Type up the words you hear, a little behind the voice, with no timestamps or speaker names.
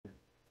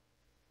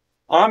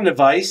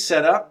Omnivice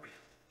set up.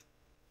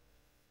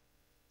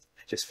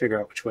 Just figure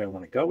out which way I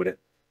want to go with it.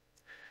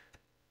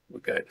 We're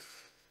good.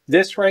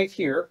 This right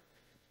here,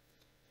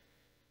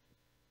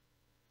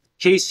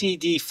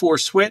 KCD4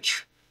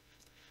 switch,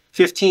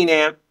 15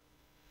 amp.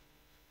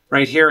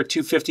 Right here at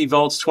 250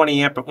 volts,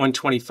 20 amp at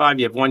 125.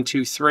 You have 1,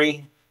 2, 3.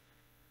 And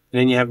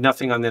then you have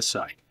nothing on this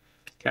side.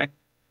 Okay.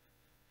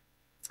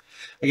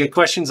 I get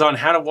questions on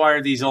how to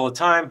wire these all the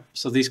time.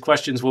 So these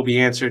questions will be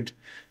answered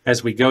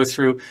as we go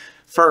through.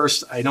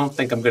 First, I don't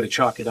think I'm going to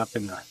chalk it up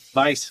in the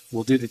vise.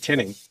 We'll do the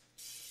tinning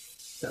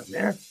down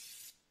there.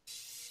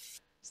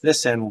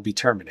 This end will be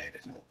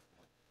terminated.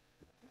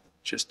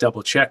 Just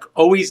double check.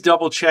 Always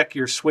double check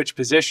your switch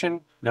position.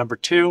 Number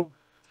 2.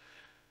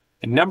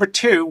 And number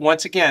 2,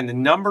 once again, the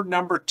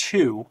number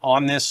 2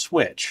 on this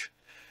switch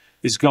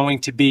is going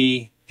to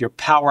be your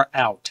power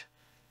out.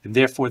 And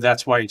therefore,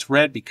 that's why it's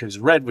red, because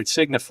red would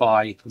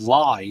signify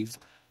live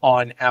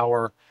on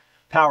our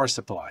power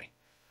supply.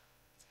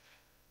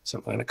 So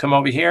I'm going to come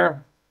over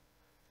here,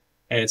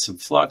 add some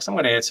flux. I'm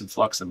going to add some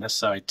flux on this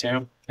side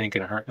too. Ain't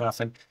going to hurt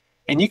nothing.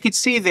 And you can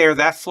see there,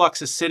 that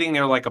flux is sitting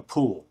there like a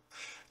pool.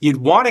 You'd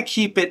want to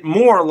keep it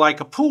more like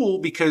a pool,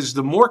 because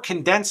the more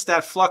condensed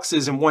that flux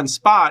is in one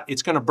spot,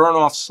 it's going to burn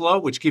off slow,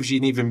 which gives you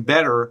an even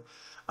better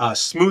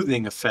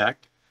smoothing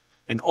effect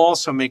and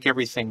also make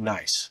everything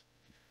nice.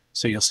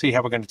 So you'll see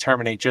how we're going to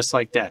terminate just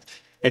like that.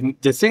 And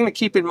the thing to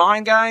keep in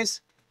mind,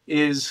 guys,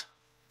 is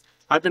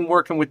I've been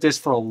working with this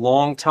for a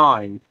long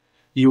time.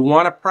 You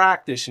want to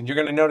practice, and you're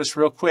going to notice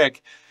real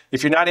quick,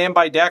 if you're not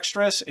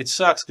ambidextrous, it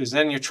sucks, because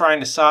then you're trying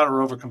to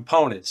solder over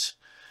components.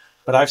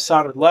 But I've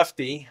soldered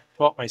lefty.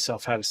 Taught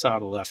myself how to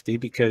solder lefty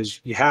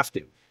because you have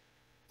to.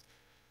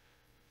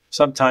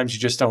 Sometimes you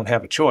just don't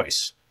have a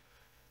choice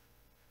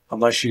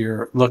unless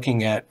you're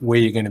looking at where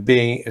you're going to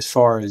be as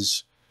far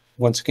as,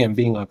 once again,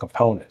 being on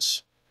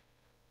components.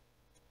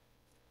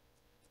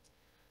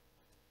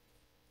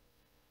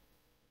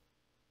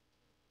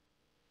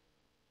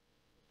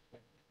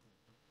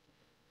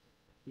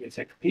 Let me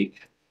take a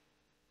peek.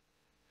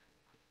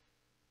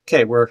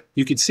 Okay,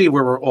 you can see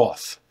where we're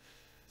off.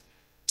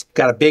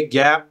 Got a big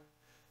gap.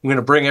 I'm going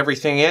to bring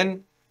everything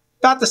in.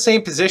 About the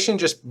same position,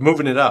 just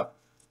moving it up.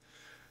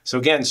 So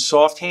again,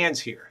 soft hands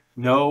here.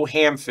 No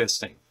ham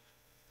fisting.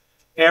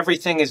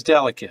 Everything is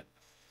delicate.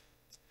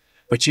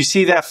 But you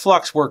see that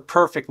flux work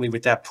perfectly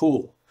with that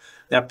pool.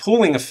 That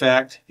pooling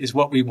effect is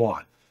what we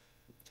want.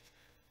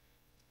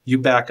 You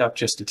back up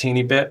just a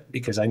teeny bit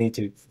because I need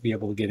to be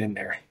able to get in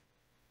there.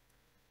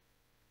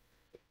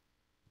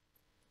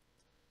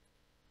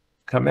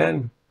 Come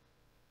in.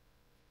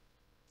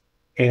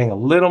 Adding a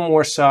little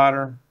more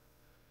solder.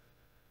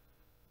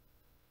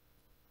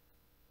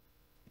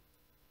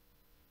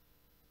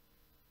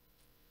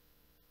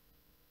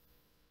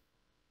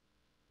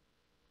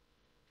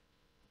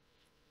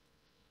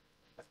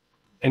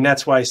 And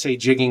that's why I say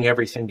jigging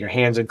everything, your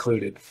hands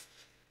included.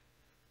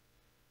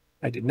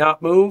 I did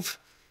not move.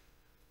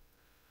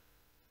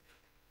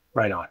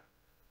 Right on.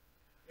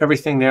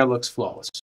 Everything there looks flawless.